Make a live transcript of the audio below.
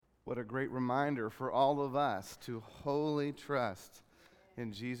What a great reminder for all of us to wholly trust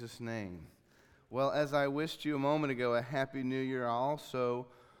in Jesus' name. Well, as I wished you a moment ago a Happy New Year, I also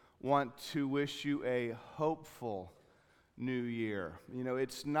want to wish you a hopeful New Year. You know,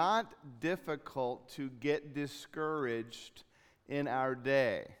 it's not difficult to get discouraged in our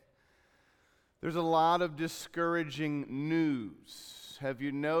day. There's a lot of discouraging news. Have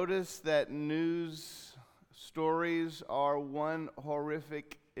you noticed that news stories are one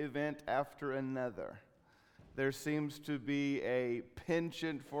horrific event after another? There seems to be a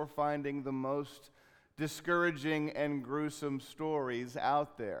penchant for finding the most discouraging and gruesome stories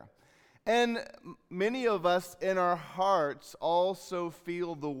out there. And many of us in our hearts also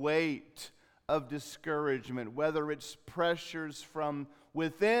feel the weight of discouragement, whether it's pressures from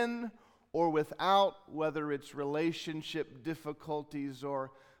within or without, whether it's relationship difficulties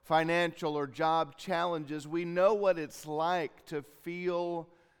or financial or job challenges. We know what it's like to feel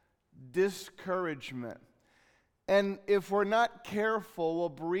discouragement. And if we're not careful, we'll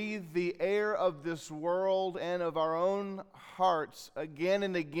breathe the air of this world and of our own hearts again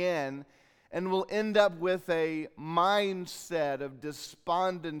and again, and we'll end up with a mindset of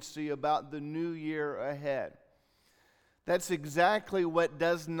despondency about the new year ahead. That's exactly what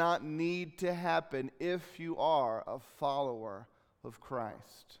does not need to happen if you are a follower of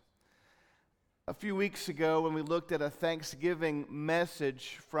Christ. A few weeks ago, when we looked at a Thanksgiving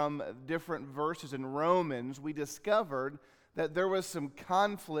message from different verses in Romans, we discovered that there was some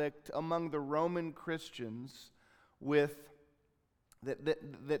conflict among the Roman Christians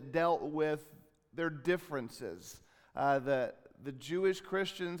that dealt with their differences. The Jewish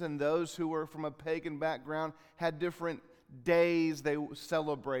Christians and those who were from a pagan background had different days they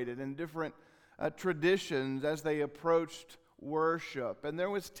celebrated and different traditions as they approached worship, and there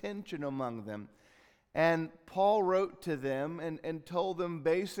was tension among them. And Paul wrote to them and told them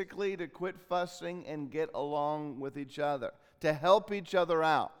basically to quit fussing and get along with each other, to help each other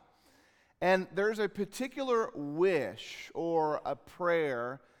out. And there's a particular wish or a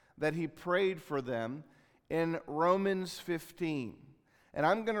prayer that he prayed for them in Romans 15. And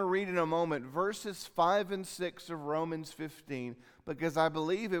I'm going to read in a moment verses 5 and 6 of Romans 15, because I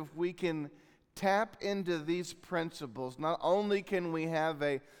believe if we can tap into these principles, not only can we have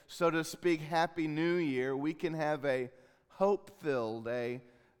a, so to speak, happy new year, we can have a hope-filled, a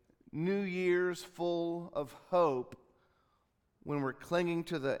New Year's full of hope when we're clinging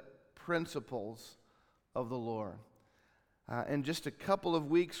to the principles of the Lord. In just a couple of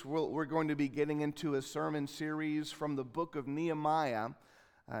weeks, we're going to be getting into a sermon series from the book of Nehemiah,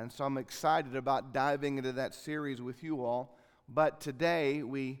 and so I'm excited about diving into that series with you all. But today,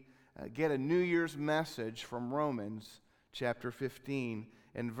 we get a New Year's message from Romans chapter 15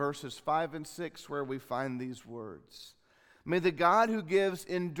 in verses 5 and 6, where we find these words. May the God who gives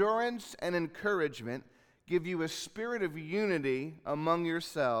endurance and encouragement give you a spirit of unity among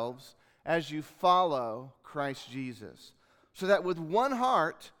yourselves as you follow Christ Jesus, so that with one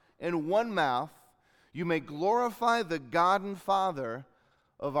heart and one mouth you may glorify the God and Father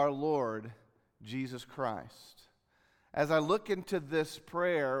of our Lord Jesus Christ. As I look into this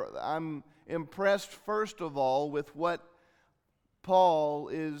prayer, I'm impressed first of all with what Paul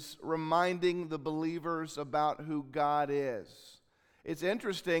is reminding the believers about who God is. It's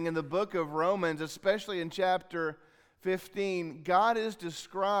interesting in the book of Romans, especially in chapter 15, God is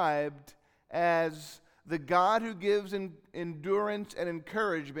described as the God who gives endurance and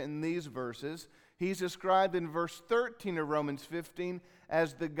encouragement in these verses. He's described in verse 13 of Romans 15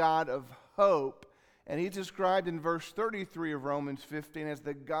 as the God of hope. And he's described in verse 33 of Romans 15 as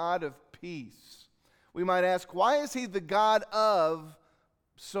the God of peace. We might ask, why is he the God of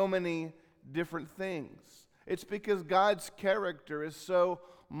so many different things? It's because God's character is so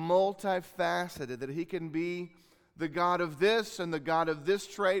multifaceted that he can be the God of this and the God of this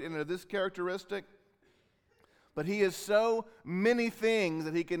trait and of this characteristic. But he is so many things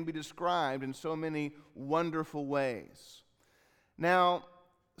that he can be described in so many wonderful ways. Now,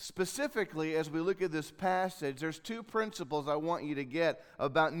 specifically, as we look at this passage, there's two principles I want you to get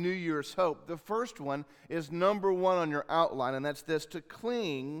about New Year's hope. The first one is number one on your outline, and that's this: to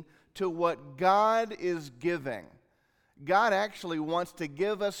cling to what God is giving. God actually wants to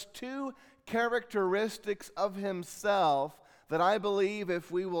give us two characteristics of himself that I believe if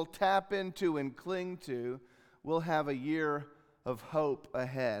we will tap into and cling to, we'll have a year of hope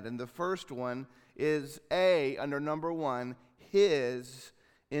ahead. And the first one is under number one, his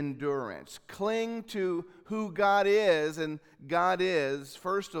endurance. Cling to who God is, and God is,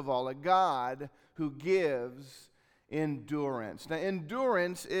 first of all, a God who gives endurance. Now,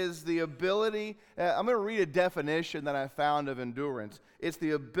 endurance is the ability, I'm going to read a definition that I found of endurance. It's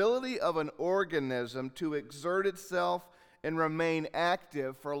the ability of an organism to exert itself and remain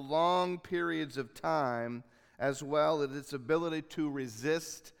active for long periods of time, as well as its ability to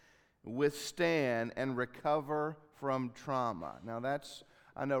resist, withstand, and recover from trauma. Now, that's,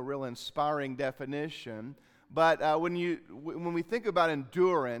 I know, a real inspiring definition. But when we think about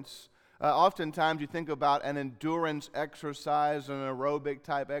endurance, oftentimes you think about an endurance exercise, an aerobic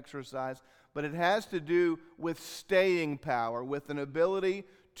type exercise, but it has to do with staying power, with an ability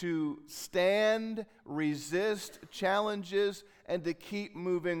to stand, resist challenges, and to keep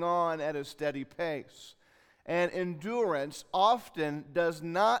moving on at a steady pace. And endurance often does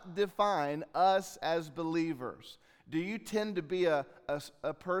not define us as believers. Do you tend to be a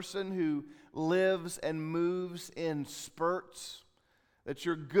person who lives and moves in spurts? That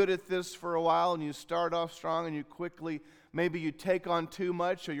you're good at this for a while and you start off strong and you quickly, maybe you take on too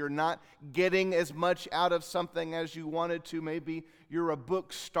much, or you're not getting as much out of something as you wanted to. Maybe you're a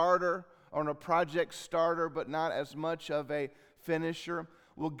book starter or a project starter, but not as much of a finisher.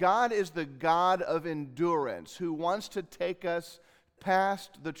 Well, God is the God of endurance who wants to take us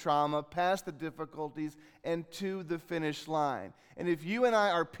past the trauma, past the difficulties, and to the finish line. And if you and I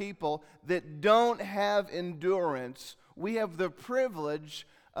are people that don't have endurance, we have the privilege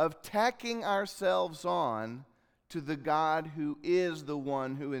of tacking ourselves on to the God who is the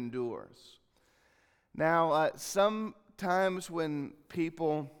one who endures. Now, sometimes when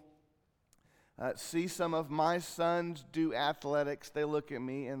people see some of my sons do athletics, they look at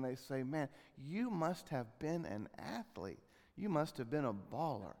me and they say, "Man, you must have been an athlete. You must have been a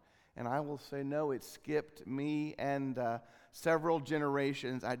baller." And I will say, no, it skipped me and several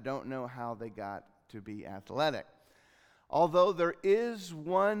generations. I don't know how they got to be athletic. Although there is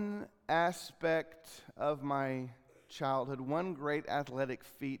one aspect of my childhood, one great athletic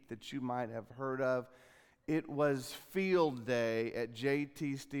feat that you might have heard of. It was field day at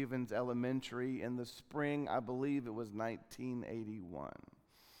J.T. Stevens Elementary in the spring, I believe it was 1981.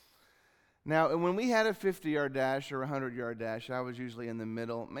 Now, when we had a 50-yard dash or a 100-yard dash, I was usually in the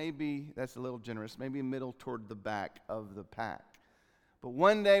middle. Maybe that's a little generous, maybe middle toward the back of the pack. But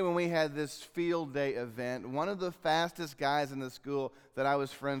one day when we had this field day event, one of the fastest guys in the school that I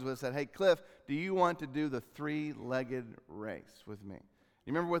was friends with said, "Hey, Cliff, do you want to do the three-legged race with me?"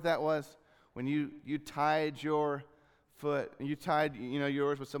 You remember what that was? When you tied your foot, and you tied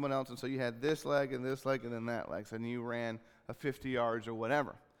yours with someone else, and so you had this leg and then that leg, so then you ran a 50 yards or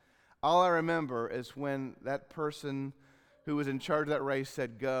whatever. All I remember is when that person who was in charge of that race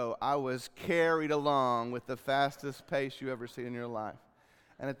said go, I was carried along with the fastest pace you ever see in your life.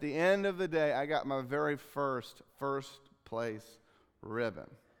 And at the end of the day, I got my very first place ribbon.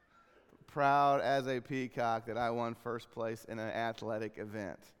 Proud as a peacock that I won first place in an athletic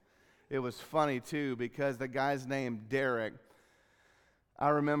event. It was funny, too, because the guy's name, Derek, I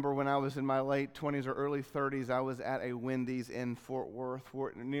remember when I was in my late 20s or early 30s, I was at a Wendy's in Fort Worth,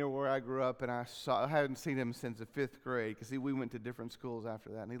 near where I grew up, and I hadn't seen him since the 5th grade, because we went to different schools after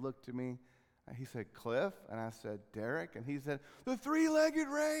that. And he looked at me, and he said, "Cliff?" And I said, "Derek?" And he said, "The three-legged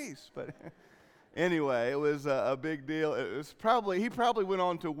race." But anyway, it was a big deal. He probably went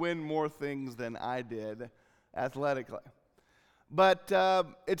on to win more things than I did athletically. But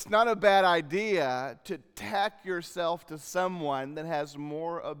it's not a bad idea to tack yourself to someone that has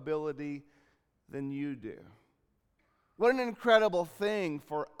more ability than you do. What an incredible thing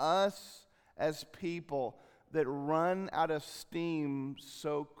for us as people that run out of steam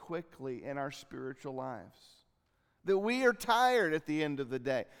so quickly in our spiritual lives. That we are tired at the end of the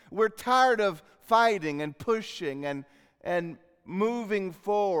day. We're tired of fighting and pushing and moving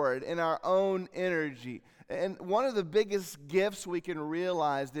forward in our own energy. And one of the biggest gifts we can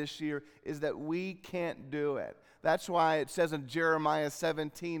realize this year is that we can't do it. That's why it says in Jeremiah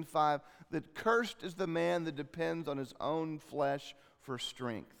 17:5 that cursed is the man that depends on his own flesh for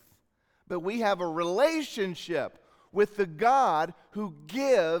strength. But we have a relationship with the God who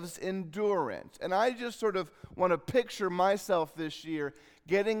gives endurance. And I just sort of want to picture myself this year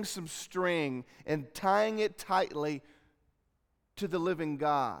getting some string and tying it tightly to the living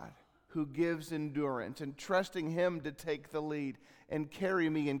God who gives endurance, and trusting Him to take the lead and carry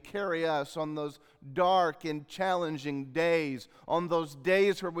me and carry us on those dark and challenging days, on those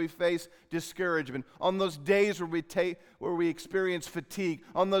days where we face discouragement, on those days where we experience fatigue,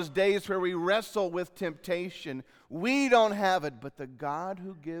 on those days where we wrestle with temptation. We don't have it, but the God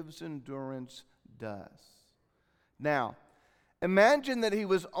who gives endurance does. Now, imagine that He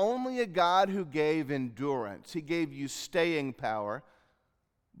was only a God who gave endurance. He gave you staying power,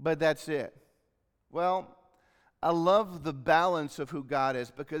 but that's it. Well, I love the balance of who God is,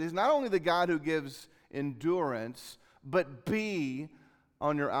 because He's not only the God who gives endurance, but B,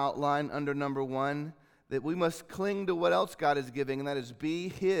 on your outline under number 1, that we must cling to what else God is giving, and that is be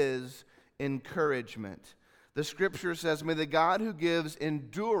His encouragement. The Scripture says, may the God who gives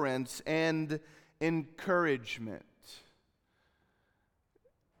endurance and encouragement.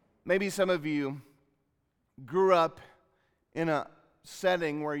 Maybe some of you grew up in a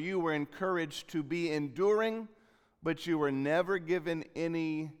setting where you were encouraged to be enduring, but you were never given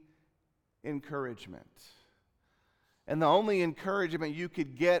any encouragement. And the only encouragement you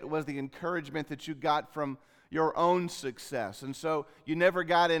could get was the encouragement that you got from your own success. And so you never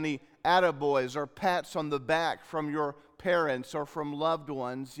got any attaboys or pats on the back from your parents or from loved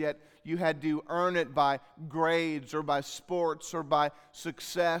ones, yet you had to earn it by grades or by sports or by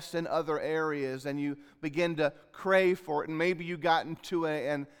success in other areas, and you begin to crave for it. And maybe you got into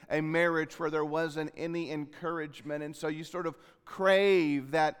a marriage where there wasn't any encouragement, and so you sort of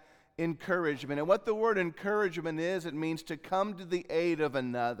crave that encouragement. And what the word encouragement is, it means to come to the aid of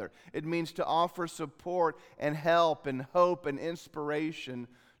another. It means to offer support and help and hope and inspiration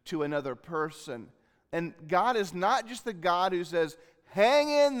to another person. And God is not just the God who says, hang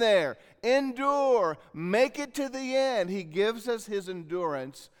in there, endure, make it to the end. He gives us His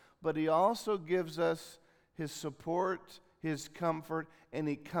endurance, but He also gives us His support, His comfort, and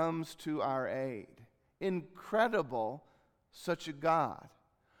He comes to our aid. Incredible, such a God.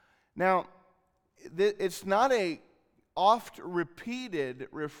 Now, it's not a oft-repeated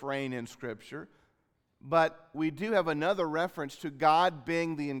refrain in Scripture, but we do have another reference to God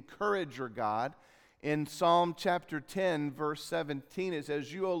being the encourager God. In Psalm chapter 10, verse 17, it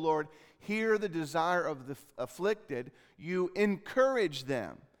says, you, O Lord, hear the desire of the afflicted. You encourage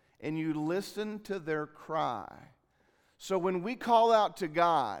them, and you listen to their cry. So when we call out to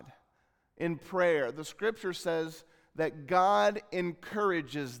God in prayer, the Scripture says that God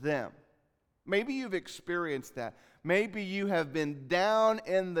encourages them. Maybe you've experienced that. Maybe you have been down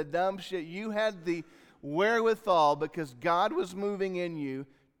in the dumps, yet you had the wherewithal, because God was moving in you,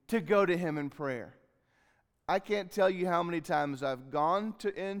 to go to Him in prayer. I can't tell you how many times I've gone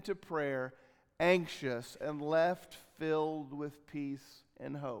into prayer anxious and left filled with peace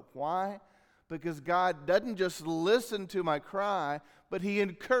and hope. Why? Because God doesn't just listen to my cry, but He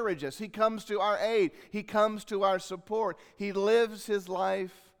encourages. He comes to our aid. He comes to our support. He lives His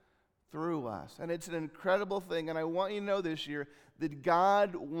life through us. And it's an incredible thing. And I want you to know this year that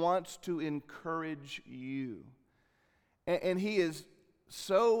God wants to encourage you. And He is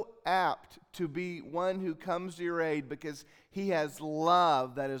so apt to be one who comes to your aid because He has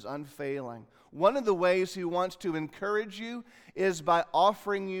love that is unfailing. One of the ways He wants to encourage you is by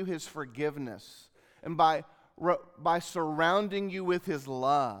offering you His forgiveness, and by surrounding you with His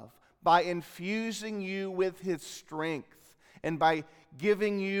love, by infusing you with His strength, and by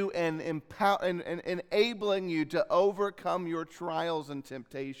giving you and enabling you to overcome your trials and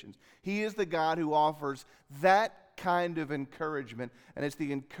temptations. He is the God who offers that kind of encouragement, and it's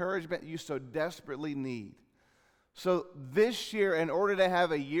the encouragement you so desperately need. So this year, in order to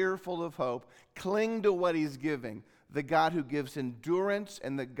have a year full of hope, cling to what He's giving, the God who gives endurance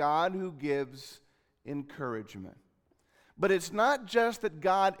and the God who gives encouragement. But it's not just that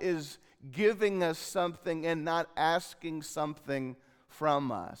God is giving us something and not asking something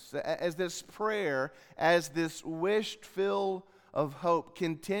from us. As this prayer, as this wished fill of hope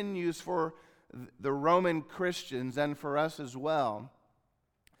continues for the Roman Christians and for us as well,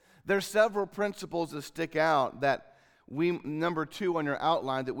 there's several principles that stick out that number 2 on your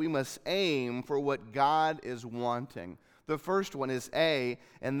outline, that we must aim for what God is wanting. The first one is A,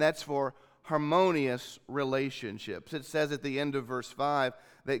 and that's for harmonious relationships. It says at the end of verse 5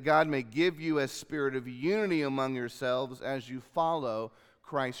 that God may give you a spirit of unity among yourselves as you follow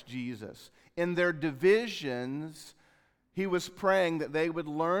Christ Jesus. In their divisions, He was praying that they would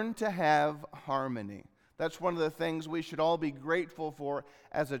learn to have harmony. That's one of the things we should all be grateful for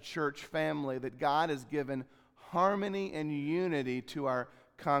as a church family, that God has given harmony and unity to our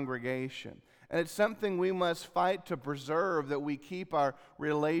congregation. And it's something we must fight to preserve, that we keep our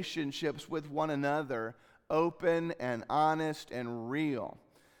relationships with one another open and honest and real.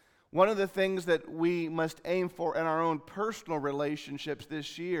 One of the things that we must aim for in our own personal relationships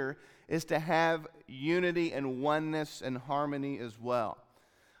this year is to have unity and oneness and harmony as well.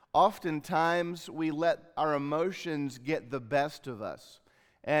 Oftentimes, we let our emotions get the best of us,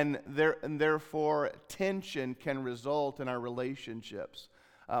 and therefore tension can result in our relationships.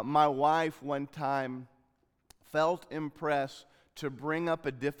 My wife one time felt impressed to bring up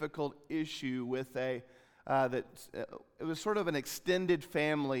a difficult issue with it was sort of an extended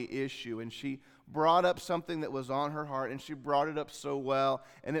family issue, and she brought up something that was on her heart, and she brought it up so well,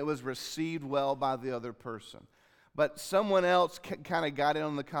 and it was received well by the other person. But someone else kind of got in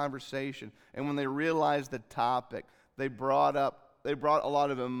on the conversation, and when they realized the topic, they brought a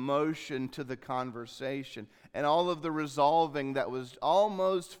lot of emotion to the conversation, and all of the resolving that was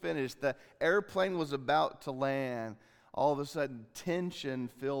almost finished. The airplane was about to land. All of a sudden, tension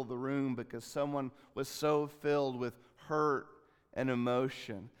filled the room because someone was so filled with hurt and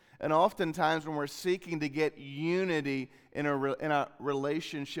emotion. And oftentimes when we're seeking to get unity in a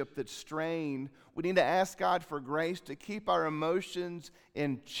relationship that's strained, we need to ask God for grace to keep our emotions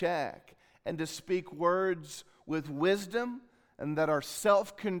in check and to speak words with wisdom and that are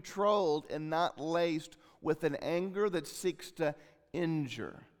self-controlled and not laced with an anger that seeks to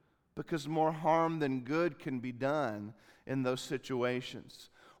injure, because more harm than good can be done in those situations.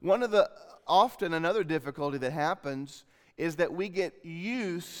 Often another difficulty that happens is that we get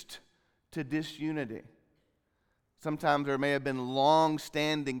used to disunity. Sometimes there may have been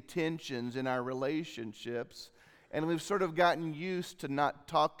long-standing tensions in our relationships, and we've sort of gotten used to not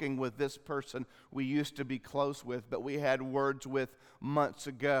talking with this person we used to be close with, but we had words with months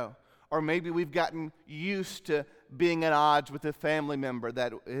ago. Or maybe we've gotten used to being at odds with a family member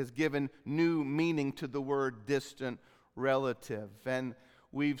that has given new meaning to the word distant relative. And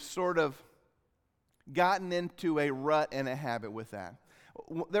we've sort of gotten into a rut and a habit with that.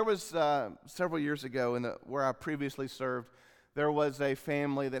 There was several years ago where I previously served, there was a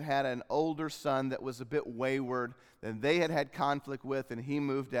family that had an older son that was a bit wayward, and they had conflict with, and he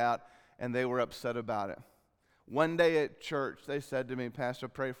moved out, and they were upset about it. One day at church, they said to me, "Pastor,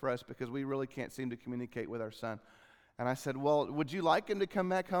 pray for us because we really can't seem to communicate with our son." And I said, "Well, would you like him to come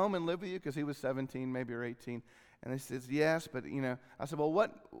back home and live with you?" Because he was 17, maybe, or 18. And they said, "Yes, but I said, "Well,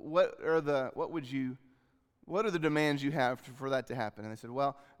 what are the demands you have for that to happen?" And they said,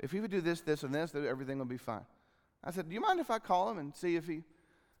 "Well, if he would do this, this, and this, then everything will be fine." I said, "Do you mind if I call him and see if he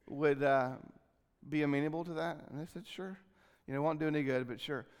would be amenable to that?" And they said, "Sure. It won't do any good, but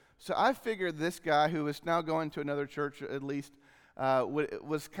sure." So I figured this guy, who was now going to another church at least,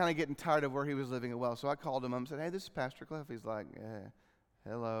 was kind of getting tired of where he was living as well. So I called him up and said, "Hey, this is Pastor Cliff." He's like,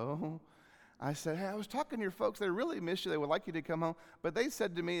 "Hello." I said, "Hey, I was talking to your folks. They really miss you. They would like you to come home. But they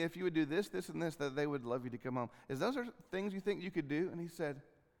said to me if you would do this, this, and this, that they would love you to come home. Is those are things you think you could do?" And he said,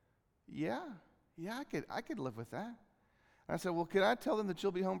 Yeah, I could live with that." And I said, "Well, can I tell them that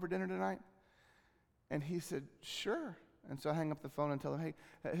you'll be home for dinner tonight?" And he said, "Sure." And so I hang up the phone and tell them, "Hey,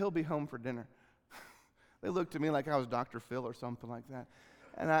 he'll be home for dinner." They looked at me like I was Dr. Phil or something like that.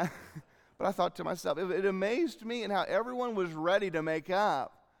 But I thought to myself, it amazed me in how everyone was ready to make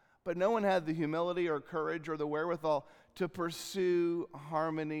up, but no one had the humility or courage or the wherewithal to pursue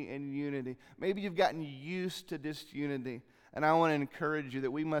harmony and unity. Maybe you've gotten used to disunity, and I want to encourage you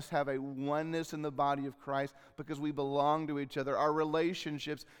that we must have a oneness in the body of Christ because we belong to each other. Our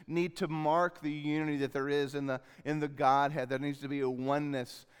relationships need to mark the unity that there is in the Godhead. There needs to be a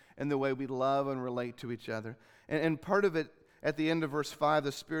oneness in the way we love and relate to each other. And part of it, at the end of verse 5,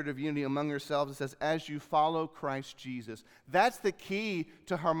 the spirit of unity among yourselves, it says, "as you follow Christ Jesus." That's the key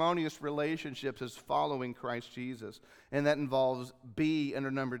to harmonious relationships, is following Christ Jesus. And that involves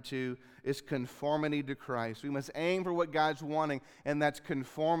under number 2, is conformity to Christ. We must aim for what God's wanting, and that's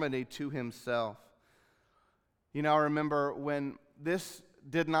conformity to himself. I remember when this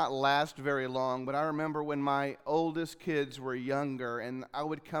did not last very long, but I remember when my oldest kids were younger, and I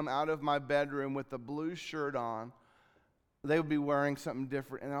would come out of my bedroom with a blue shirt on. They would be wearing something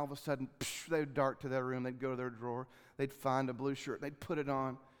different, and all of a sudden, they would dart to their room. They'd go to their drawer. They'd find a blue shirt. They'd put it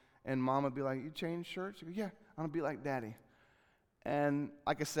on, and Mom would be like, "You change shirts?" I'd go, "Yeah, I'm going to be like Daddy." And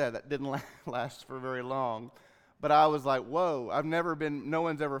like I said, that didn't last for very long. But I was like, whoa, no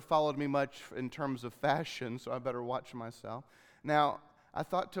one's ever followed me much in terms of fashion, so I better watch myself. Now, I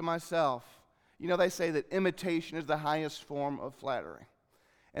thought to myself, they say that imitation is the highest form of flattery.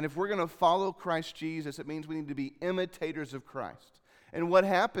 And if we're going to follow Christ Jesus, it means we need to be imitators of Christ. And what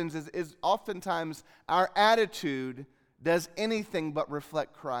happens is oftentimes our attitude does anything but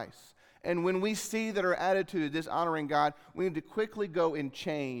reflect Christ. And when we see that our attitude is dishonoring God, we need to quickly go and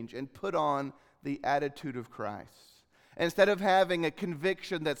change and put on the attitude of Christ. Instead of having a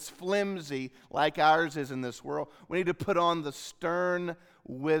conviction that's flimsy like ours is in this world, we need to put on the stern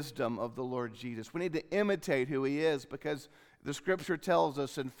wisdom of the Lord Jesus. We need to imitate who he is, because the scripture tells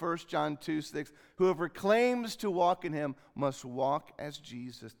us in 1 John 2:6, "Whoever claims to walk in him must walk as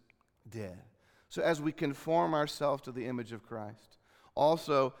Jesus did." So as we conform ourselves to the image of Christ.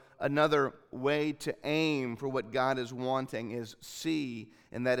 Also, another way to aim for what God is wanting is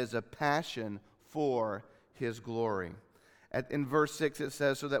and that is a passion for his glory. In verse 6 it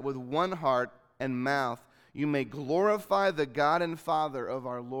says, "So that with one heart and mouth, you may glorify the God and Father of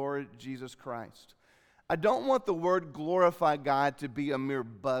our Lord Jesus Christ. I don't want the word glorify God to be a mere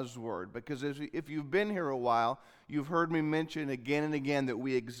buzzword, because if you've been here a while, you've heard me mention again and again that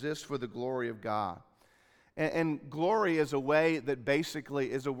we exist for the glory of God. And glory is a way that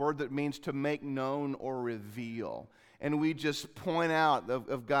basically is a word that means to make known or reveal. And we just point out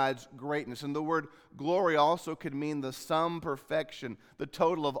of God's greatness. And the word glory also could mean the sum perfection, the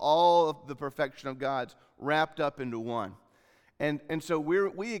total of all of the perfection of God's wrapped up into one. And so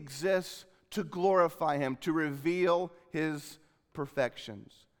we exist to glorify Him, to reveal His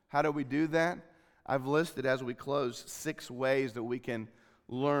perfections. How do we do that? I've listed, as we close, 6 ways that we can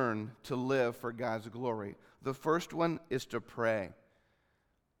learn to live for God's glory. The first one is to pray.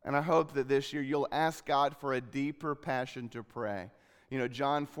 And I hope that this year you'll ask God for a deeper passion to pray. You know,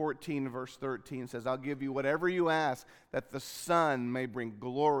 John 14, verse 13 says, I'll give you whatever you ask, that the Son may bring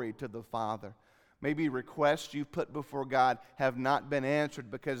glory to the Father. Maybe requests you've put before God have not been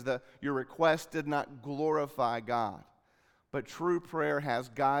answered because your request did not glorify God. But true prayer has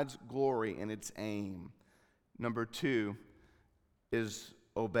God's glory in its aim. Number 2 is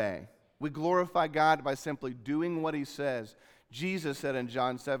obey. We glorify God by simply doing what He says. Jesus said in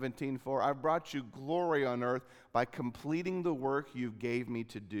John 17:4, I brought you glory on earth by completing the work you gave me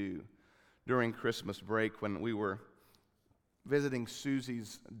to do. During Christmas break, when we were visiting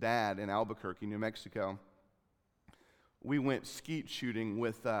Susie's dad in Albuquerque, New Mexico, we went skeet shooting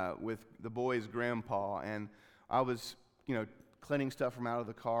with the boys' grandpa, and I was, cleaning stuff from out of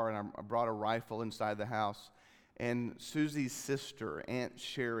the car, and I brought a rifle inside the house. And Susie's sister, Aunt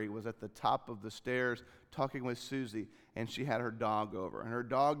Sherry, was at the top of the stairs talking with Susie, and she had her dog over. And her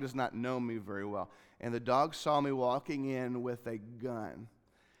dog does not know me very well. And the dog saw me walking in with a gun.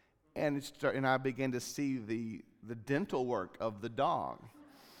 And I began to see the dental work of the dog.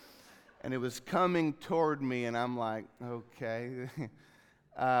 And it was coming toward me, and I'm like, okay,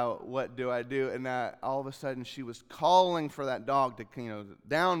 what do I do? And all of a sudden, she was calling for that dog to,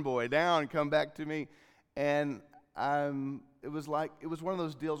 down, boy, down, come back to me. And it was one of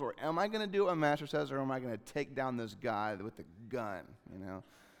those deals where, am I going to do what my master says, or am I going to take down this guy with the gun,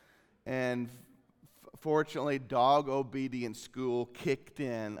 And fortunately, dog obedience school kicked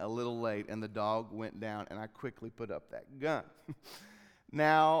in a little late, and the dog went down, and I quickly put up that gun.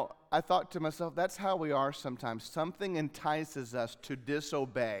 Now, I thought to myself, that's how we are sometimes. Something entices us to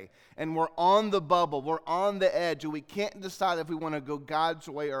disobey, and we're on the bubble, we're on the edge, and we can't decide if we want to go God's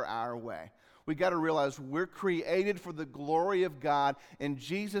way or our way. We got to realize we're created for the glory of God, and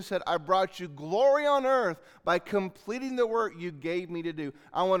Jesus said, I brought you glory on earth by completing the work you gave me to do.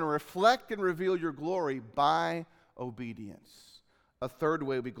 I want to reflect and reveal your glory by obedience. A third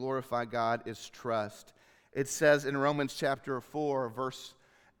way we glorify God is trust. It says in Romans chapter 4,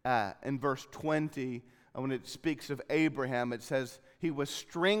 in verse 20, when it speaks of Abraham, it says, he was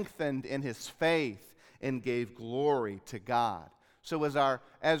strengthened in his faith and gave glory to God. So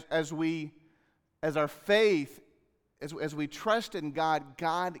as we trust in God,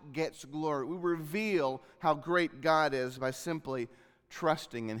 God gets glory. We reveal how great God is by simply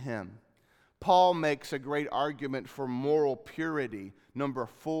trusting in Him. Paul makes a great argument for moral purity, number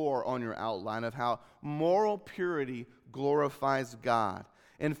 4 on your outline, of how moral purity glorifies God.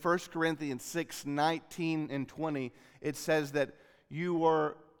 In 1 Corinthians 6:19 and 20, it says that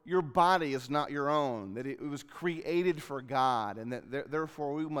your body is not your own, that it was created for God, and that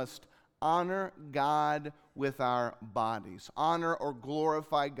therefore we must honor God with our bodies. Honor or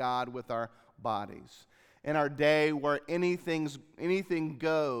glorify God with our bodies. In our day where anything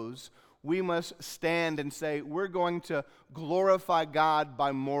goes, we must stand and say, we're going to glorify God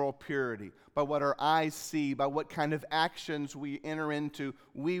by moral purity, by what our eyes see, by what kind of actions we enter into.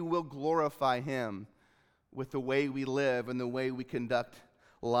 We will glorify Him with the way we live and the way we conduct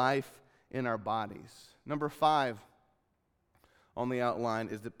life in our bodies. Number 5 on the outline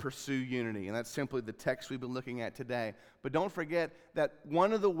is to pursue unity, and that's simply the text we've been looking at today. But don't forget that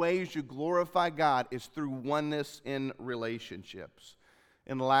one of the ways you glorify God is through oneness in relationships.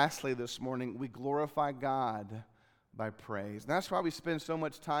 And lastly this morning, we glorify God by praise. And that's why we spend so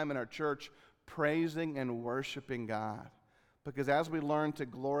much time in our church praising and worshiping God. Because as we learn to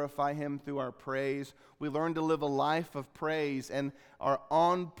glorify Him through our praise, we learn to live a life of praise and are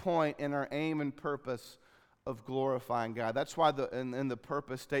on point in our aim and purpose of glorifying God. That's why in the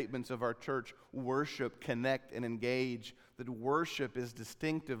purpose statements of our church, worship, connect, and engage, that worship is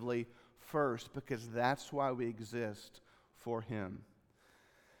distinctively first, because that's why we exist, for Him.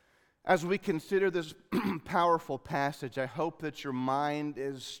 As we consider this powerful passage, I hope that your mind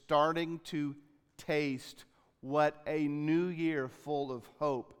is starting to taste what a new year full of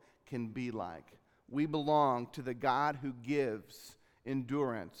hope can be like. We belong to the God who gives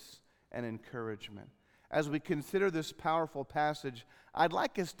endurance and encouragement. As we consider this powerful passage, I'd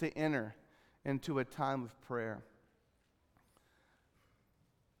like us to enter into a time of prayer.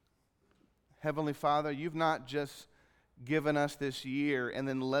 Heavenly Father, you've not just given us this year and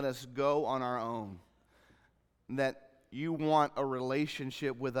then let us go on our own. That you want a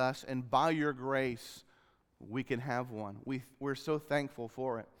relationship with us, and by your grace, we can have one. We're so thankful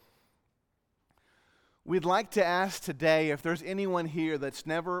for it. We'd like to ask today if there's anyone here that's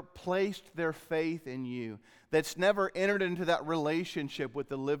never placed their faith in you, that's never entered into that relationship with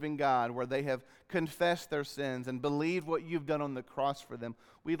the living God where they have confessed their sins and believed what you've done on the cross for them.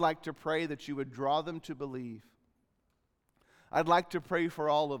 We'd like to pray that you would draw them to believe. I'd like to pray for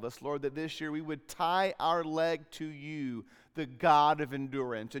all of us, Lord, that this year we would tie our leg to you, the God of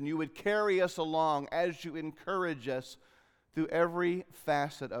endurance, and you would carry us along as you encourage us through every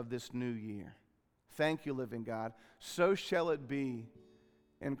facet of this new year. Thank you, living God. So shall it be.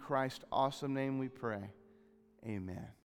 In Christ's awesome name we pray. Amen.